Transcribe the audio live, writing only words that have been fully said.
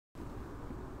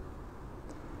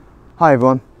Hi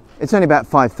everyone, it's only about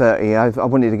 5:30. I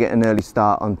wanted to get an early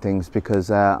start on things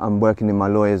because I'm working in my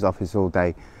lawyer's office all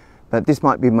day. But this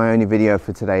might be my only video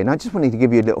for today, and I just wanted to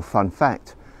give you a little fun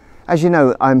fact. As you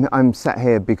know, I'm sat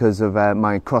here because of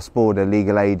my cross-border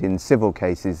legal aid in civil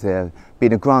cases.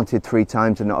 Been granted 3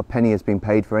 times and not a penny has been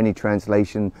paid for any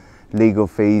translation, legal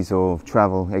fees or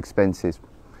travel expenses.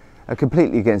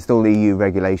 Completely against all EU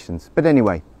regulations. But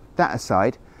anyway, that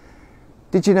aside,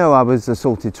 did you know I was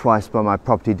assaulted twice by my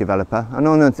property developer? And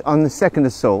on the second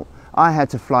assault, I had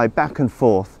to fly back and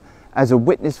forth as a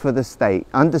witness for the state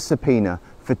under subpoena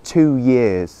for 2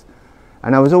 years.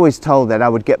 And I was always told that I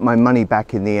would get my money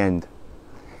back in the end.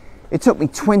 It took me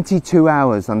 22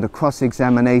 hours under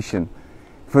cross-examination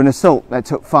for an assault that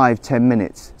took 5–10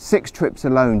 minutes. 6 trips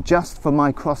alone just for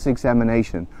my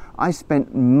cross-examination. I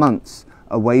spent months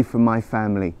away from my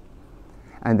family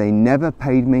and they never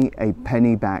paid me a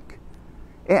penny back.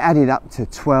 It added up to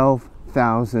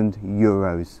 12,000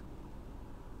 euros.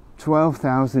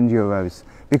 12,000 euros.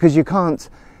 Because you can't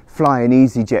fly an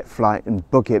EasyJet flight and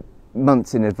book it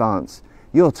months in advance.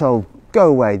 You're told, go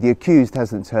away, the accused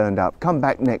hasn't turned up, come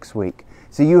back next week.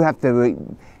 So you have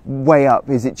to weigh up,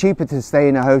 is it cheaper to stay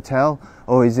in a hotel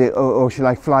or should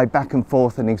I fly back and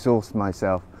forth and exhaust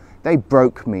myself? They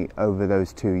broke me over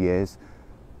those 2 years.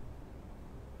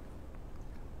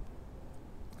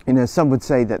 You know, some would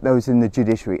say that those in the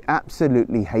judiciary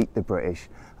absolutely hate the British,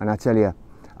 and I tell you,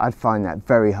 I'd find that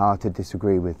very hard to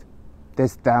disagree with.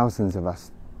 There's thousands of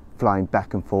us flying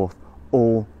back and forth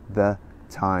all the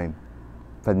time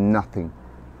for nothing.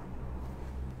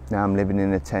 Now I'm living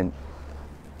in a tent.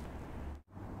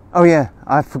 Oh yeah,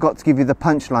 I forgot to give you the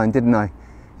punchline, didn't I?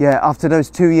 Yeah, after those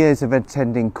 2 years of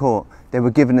attending court, they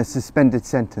were given a suspended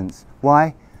sentence.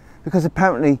 Why? Because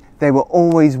apparently they were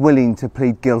always willing to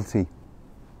plead guilty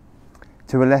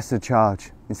to a lesser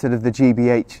charge instead of the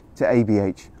GBH to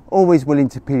ABH. Always willing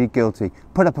to plead guilty.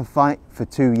 Put up a fight for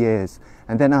 2 years.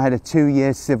 And then I had a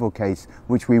 2-year civil case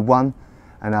which we won,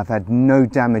 and I've had no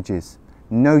damages.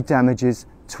 No damages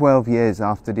 12 years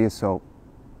after the assault.